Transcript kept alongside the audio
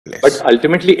Yes. But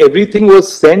ultimately, everything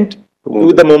was sent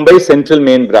to the Mumbai Central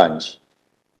Main Branch.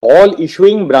 All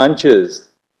issuing branches,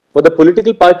 for the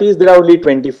political parties, there are only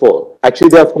 24. Actually,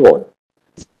 there are 4.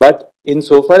 But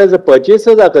insofar as the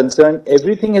purchasers are concerned,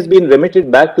 everything has been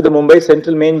remitted back to the Mumbai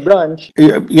Central Main Branch.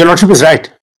 Your Lordship is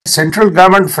right. Central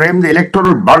government framed the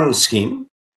Electoral Bond scheme,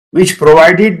 which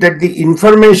provided that the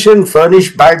information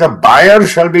furnished by the buyer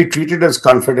shall be treated as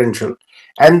confidential,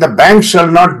 and the bank shall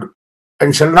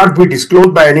not be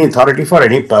disclosed by any authority for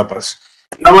any purpose.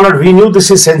 Now, my lord, we knew this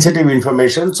is sensitive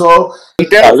information, so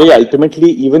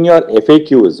Ultimately, even your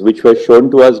FAQs, which were shown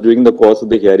to us during the course of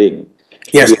the hearing,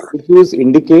 yes, the FAQs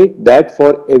indicate that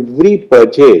for every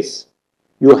purchase,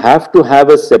 you have to have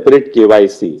a separate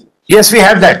KYC. Yes, we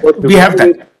have that. We have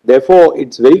that. Therefore,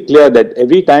 it's very clear that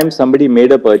every time somebody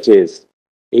made a purchase,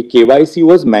 a KYC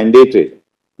was mandated.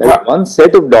 That one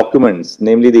set of documents,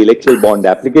 namely the Electoral Bond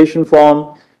application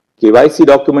form, KYC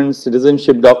documents,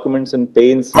 citizenship documents, and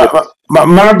pay-in slips.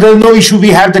 There's no issue. We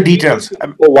have the details.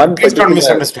 Please don't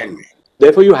misunderstand me.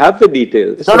 Therefore, you have the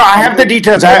details. No, I have the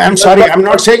details. I'm sorry. I'm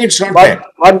not saying it's not there.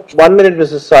 One minute,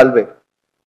 Mrs. Salve.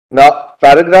 Now,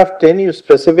 paragraph 10, you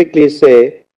specifically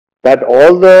say that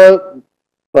all the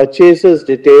purchases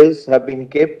details have been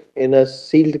kept in a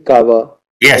sealed cover.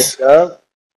 Yes. In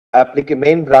the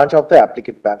main branch of the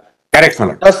applicant bank. Correct, my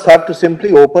lord. You just have to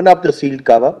simply open up the sealed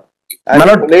cover and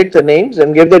collate the names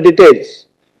and give the details.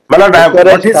 My lord, as far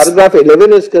as paragraph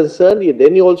 11 is concerned,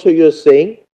 then you're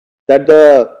saying that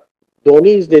the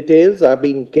Dhoni's details are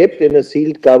being kept in a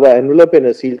sealed cover, envelope in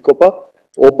a sealed cover.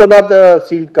 Open up the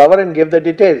sealed cover and give the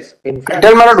details. In fact,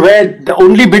 tell my lord where the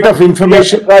only bit of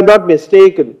information. If I'm not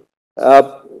mistaken,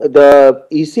 the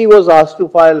EC was asked to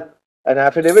file an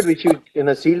affidavit, which you in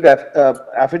a sealed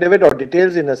affidavit or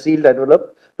details in a sealed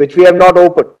envelope, which we have not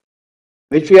opened.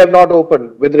 With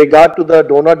regard to the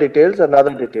donor details and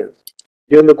other details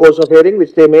during the course of hearing,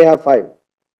 which they may have filed.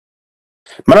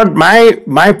 My lord,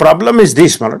 my problem is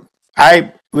this, my lord.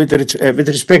 With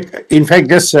respect, in fact,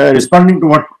 just responding to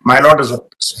what my lord has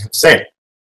said,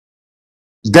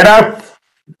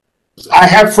 I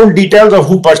have full details of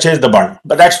who purchased the bond,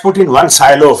 but that's put in one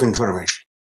silo of information.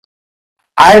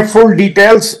 I have full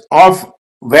details of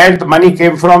where the money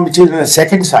came from, which is in a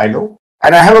second silo,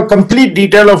 and I have a complete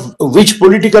detail of which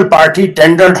political party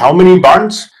tendered how many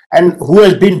bonds and who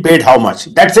has been paid how much.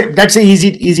 That's a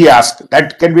easy ask.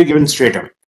 That can be given straight away.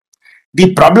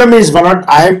 The problem is, my lord,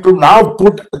 I have to now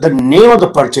put the name of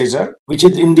the purchaser, which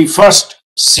is in the first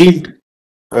sealed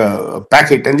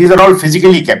packet, and these are all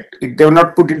physically kept. They were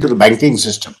not put into the banking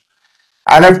system.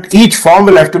 And each form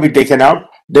will have to be taken out,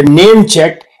 the name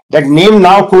checked, that name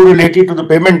now correlated to the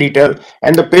payment detail,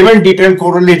 and the payment detail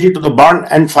correlated to the bond,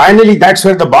 and finally that's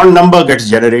where the bond number gets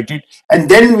generated, and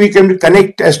then we can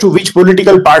connect as to which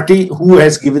political party who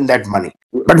has given that money.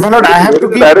 But my lord, I have to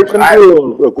direction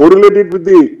to correlate it with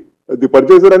the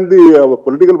purchaser and the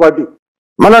political party.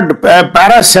 My lord,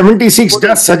 para 76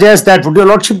 does suggest that. Would your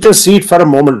lordship just see it for a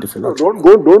moment? If you know. Don't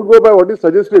go by what is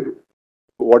suggested.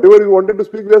 Whatever you wanted to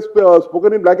speak, we have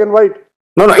spoken in black and white.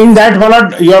 No, in that, my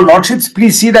lord, your lordships,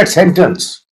 please see that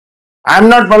sentence. I'm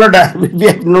not, my lord, we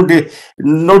have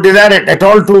no desire at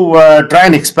all to try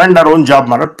and expand our own job,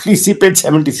 my lord. Please see page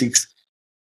 76.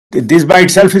 This by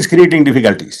itself is creating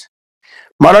difficulties.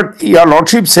 My lord, your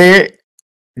lordship say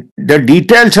the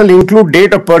detail shall include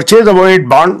date of purchase of a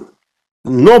bond,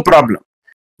 no problem.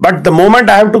 But the moment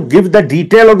I have to give the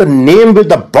detail of the name with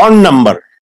the bond number,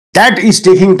 that is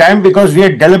taking time because we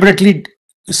had deliberately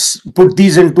put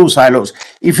these in two silos.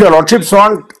 If your lordships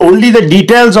want only the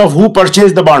details of who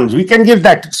purchased the bonds, we can give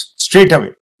that straight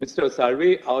away. Mr.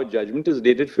 Salve, our judgment is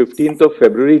dated 15th of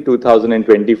February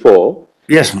 2024.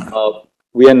 Yes,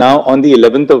 we are now on the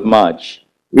 11th of March.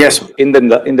 Yes. In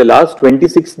the last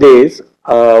 26 days,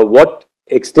 what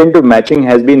extent of matching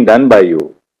has been done by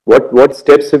you? What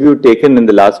steps have you taken in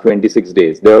the last 26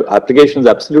 days? The application is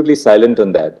absolutely silent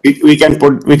on that. We can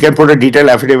put a detailed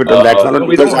affidavit on that one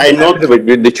because I know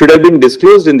it should have been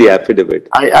disclosed in the affidavit.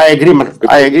 I agree, man.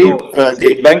 I agree.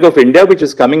 State Bank of India, which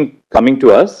is coming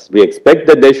to us, we expect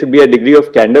that there should be a degree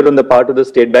of candor on the part of the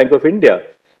State Bank of India.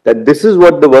 That this is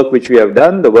what the work which we have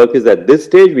done. The work is at this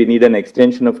stage. We need an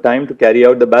extension of time to carry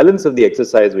out the balance of the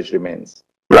exercise which remains.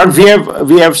 But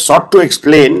we have sought to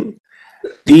explain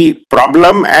the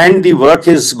problem and the work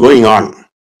is going on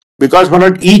because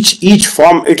each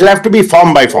form, it will have to be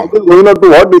form by form. Going on to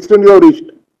what extent you have reached?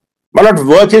 But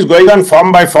work is going on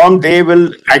form by form. They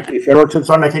will, if you're not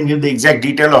on, I can give the exact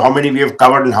detail of how many we have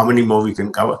covered and how many more we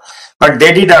can cover. But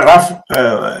they did a rough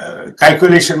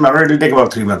calculation. It will take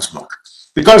about 3 months more.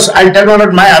 Because I'll tell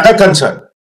you my other concern.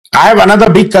 I have another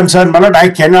big concern, Manoj. I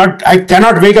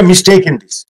cannot make a mistake in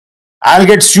this. I'll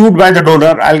get sued by the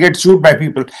donor. I'll get sued by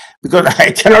people because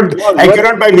I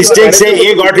cannot by mistake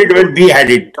say A got it when B had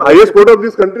it. Highest court of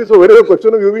this country. So where is the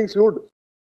question of you being sued?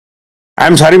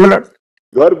 I'm sorry, my lord.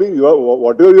 Whatever you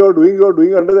are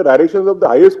doing under the directions of the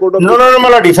highest court of. No, my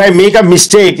lord. If I make a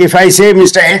mistake, if I say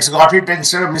Mr. X got it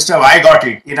instead of Mr. Y got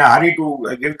it in a hurry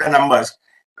to give the numbers,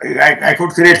 I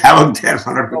could create havoc there,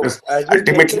 my lord, because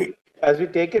ultimately. As we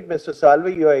take it, Mr.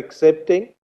 Salve, you are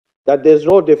accepting that there's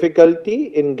no difficulty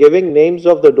in giving names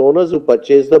of the donors who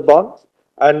purchase the bonds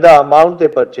and the amount they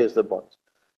purchase the bonds.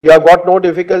 You have got no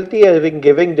difficulty in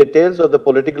giving details of the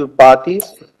political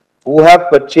parties who have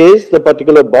purchased the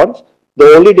particular bonds.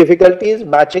 The only difficulty is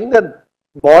matching the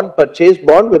purchased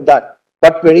bond with that.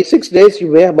 But 26 days,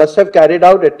 you must have carried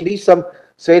out at least some,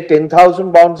 say,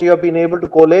 10,000 bonds you have been able to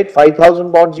collate,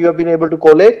 5,000 bonds you have been able to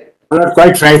collate.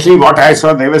 Quite frankly, what I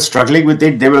saw, they were struggling with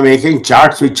it. They were making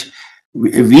charts which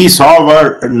we saw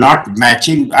were not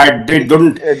matching. I'll tell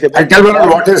you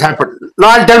what has happened. No,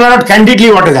 I'll tell you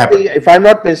candidly what has happened. If I'm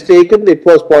not mistaken, it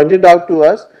was pointed out to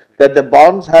us that the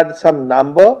bonds had some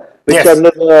number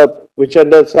which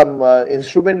under some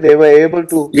instrument they were able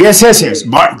to. Yes.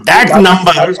 But that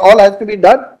number all has to be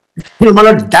done.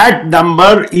 That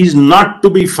number is not to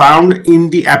be found in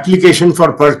the application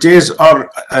for purchase or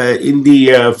in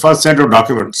the first set of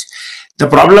documents. The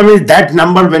problem is that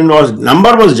number, when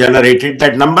number was generated,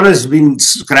 that number has been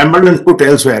scrambled and put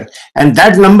elsewhere, and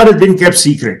that number has been kept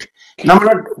secret. Now,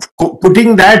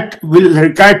 putting that will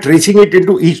require tracing it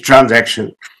into each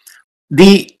transaction.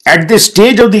 At the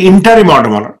stage of the interim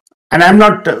order, and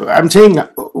I'm saying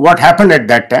what happened at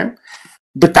that time.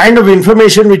 The kind of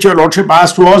information which your lordship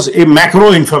asked was a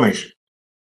macro information.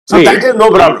 So that is no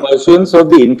problem. In pursuance of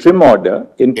the interim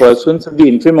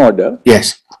order,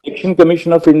 yes, Election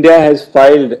Commission of India has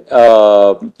filed,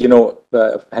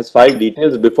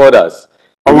 details before us.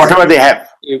 Or whatever they have.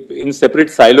 In separate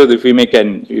silos, if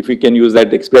we can use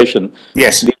that expression.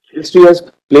 Yes. The ministry has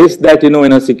placed that,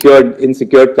 in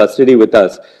secured custody with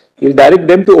us. We'll direct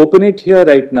them to open it here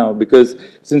right now, because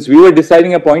since we were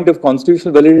deciding a point of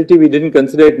constitutional validity, we didn't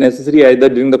consider it necessary either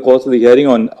during the course of the hearing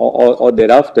or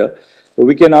thereafter. So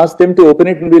we can ask them to open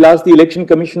it, and we'll ask the Election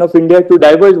Commission of India to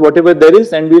divulge whatever there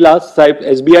is, and we'll ask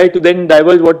SBI to then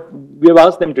divulge what we have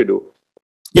asked them to do.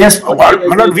 Yes, we'll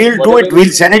do it.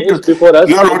 We'll send it to before us.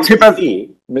 Your lordship.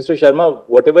 Mr. Sharma,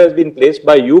 whatever has been placed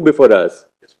by you before us,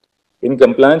 in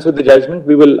compliance with the judgment,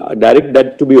 we will direct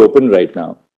that to be open right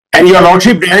now. And your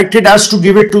lordship directed us to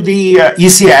give it to the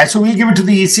ECI. So we'll give it to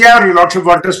the ECI, or your lordship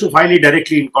wants us to file it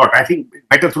directly in court. I think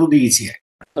better through the ECI.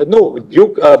 No,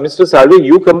 Mr. Salve,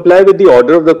 you comply with the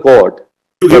order of the court.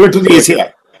 To give it to the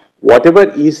ECI. Whatever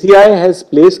ECI has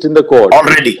placed in the court.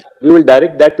 Already. We will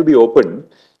direct that to be open.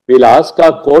 We'll ask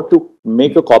our court to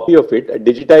make a copy of it, a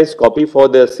digitized copy for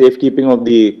the safekeeping of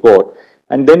the court.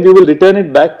 And then we will return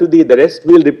it back to the rest.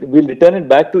 We'll return it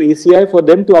back to ECI for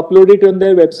them to upload it on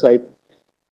their website.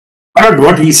 But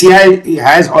what ECI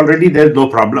has already, there's no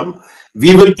problem.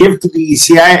 We will give to the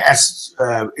ECI as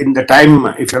in the time,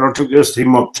 if you're not to give us 3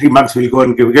 months, we'll go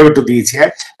and give it to the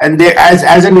ECI. And they,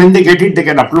 as and when they get it, they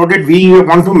can upload it. We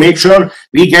want to make sure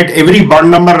we get every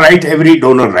bond number right, every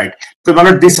donor right.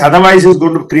 Because this otherwise is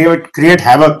going to create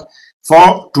havoc.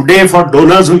 For today, for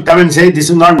donors who come and say, this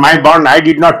is not my bond, I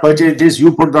did not purchase this,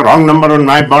 you put the wrong number on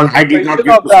my bond, I did not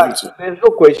give this. There's no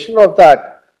question of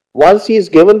that. Once he's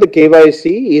given the KYC,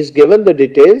 he's given the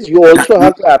details, you also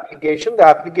have the application. The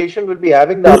application will be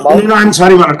having the amount. No, I'm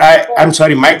sorry, I'm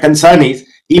sorry. My concern is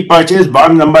he purchased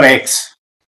bond number X.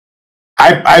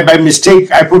 I by mistake,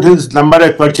 I put his number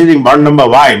as purchasing bond number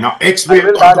Y. Now, X may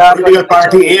have gone to political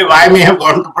party A, Y may have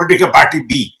gone to political party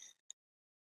B.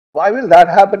 Why will that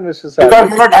happen, Mr. Salve?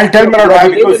 Because I'll tell you why.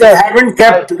 Because they haven't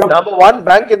kept number one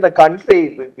bank in the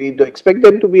country. We expect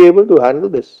them to be able to handle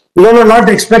this. No, not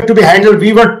expect to be handled.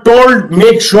 We were told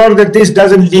make sure that this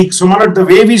doesn't leak. So, the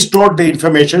way we stored the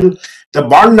information, the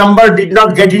bond number did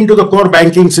not get into the core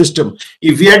banking system.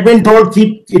 If we had been told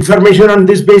keep information on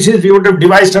this basis, we would have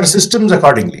devised our systems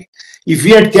accordingly. If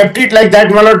we had kept it like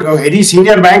that, any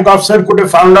senior bank officer could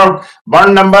have found out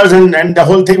bond numbers and the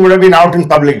whole thing would have been out in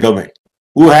public domain.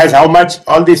 Who has how much,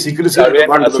 all the secrecy.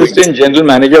 Assistant General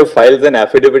Manager files an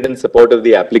affidavit in support of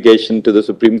the application to the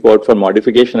Supreme Court for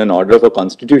modification and order of a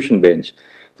constitution bench.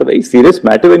 It's a very serious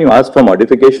matter when you ask for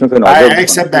modification of an order. I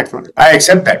accept that one. I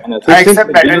accept that. I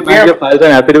accept that. General Manager files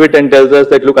an affidavit and tells us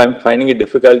that, look, I'm finding it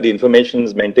difficult. The information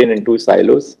is maintained in 2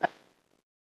 silos.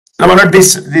 No,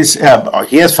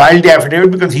 he has filed the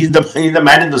affidavit because he's the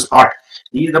man in the spot.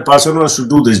 He's the person who has to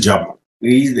do this job.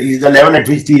 He's the level at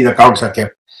which the accounts are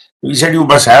kept. He said you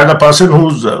must have the person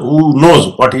who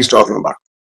knows what he's talking about.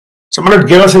 So,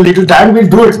 give us a little time, we'll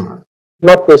do it.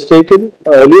 Not mistaken,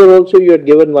 earlier also you had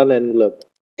given one envelope.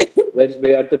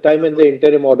 At the time when the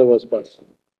interim order was passed.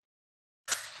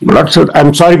 My lord, so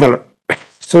I'm sorry, my lord.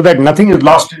 So that nothing is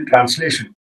lost in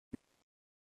translation.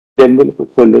 Then we'll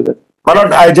follow that. My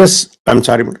lord, I'm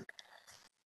sorry, my lord.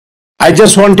 I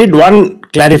just wanted one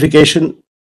clarification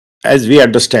as we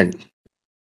understand.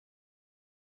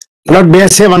 My lord, may I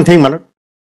say one thing, my lord?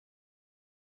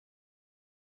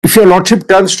 If your lordship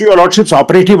turns to your lordship's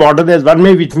operative order, there's one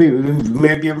way which we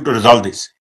may be able to resolve this.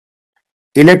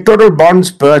 Electoral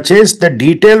bonds purchase, the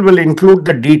detail will include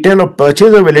the detail of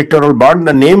purchase of electoral bond,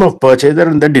 the name of purchaser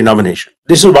and the denomination.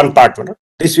 This is one part, my lord.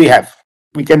 This we have.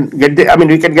 We can get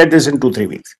we can get this in 2-3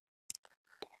 weeks.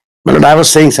 My lord, I was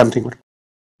saying something.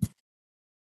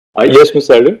 Yes, Mr.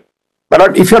 Salve.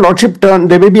 But if your lordship turns,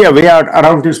 there may be a way out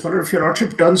around this. But if your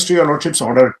lordship turns to your lordship's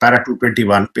order, para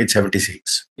 221, page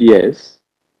 76. Yes.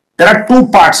 There are two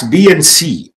parts, B and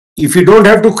C. If you don't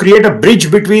have to create a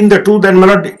bridge between the two, then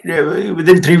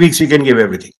within 3 weeks we can give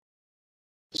everything.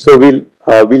 So we'll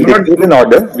dictate an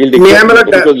order. We'll dictate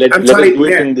let us do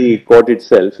it in the court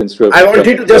itself instead of. I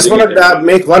wanted to just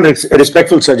make one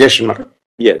respectful suggestion.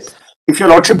 Yes. If your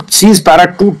lordship sees para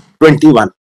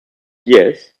 221.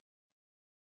 Yes.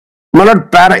 My lord,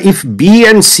 if B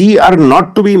and C are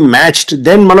not to be matched,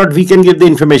 then my lord, we can give the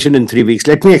information in 3 weeks.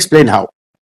 Let me explain how.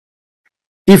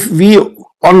 If we,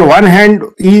 on one hand,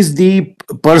 is the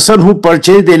person who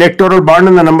purchased the electoral bond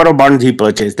and the number of bonds he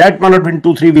purchased, that my lord, in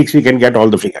 2-3 weeks we can get all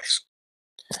the figures.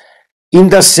 In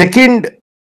the second,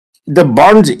 the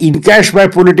bonds encashed by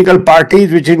political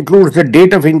parties, which includes the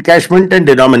date of encashment and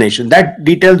denomination. That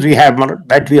details we have, my lord,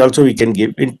 that we can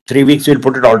give. In 3 weeks, we'll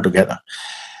put it all together.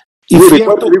 If we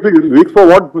have to, weeks for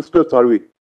what, Mr. Salve?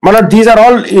 Manoj, these are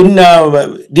all in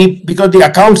because the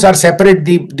accounts are separate,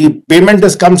 the payment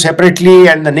has come separately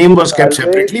and the name was kept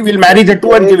separately. We'll marry the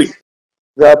two and give it.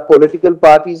 The political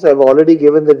parties have already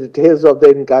given the details of the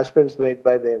encashments made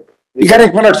by them.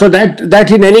 Correct, Manoj. So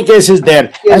that in any case is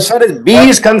there. Yes. As far as B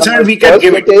is concerned, we can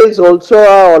give it. Details also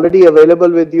are already available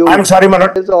with you. I'm sorry,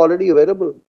 Manoj. Details are already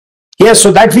available. Yes,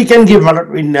 so that we can give,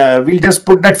 Manoj. We'll just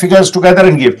put that figures together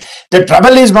and give. The trouble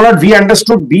is, Manoj, we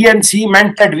understood B and C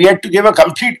meant that we had to give a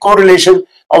complete correlation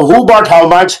of who bought how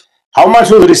much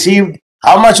was received,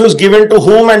 how much was given to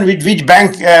whom and which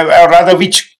bank, or rather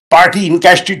which party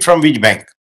encashed it from which bank.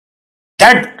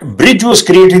 That bridge was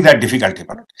creating that difficulty,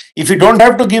 Manoj. If you don't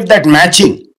have to give that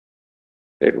matching.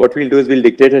 What we'll do is we'll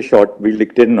dictate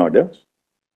an order.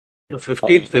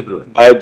 15th February.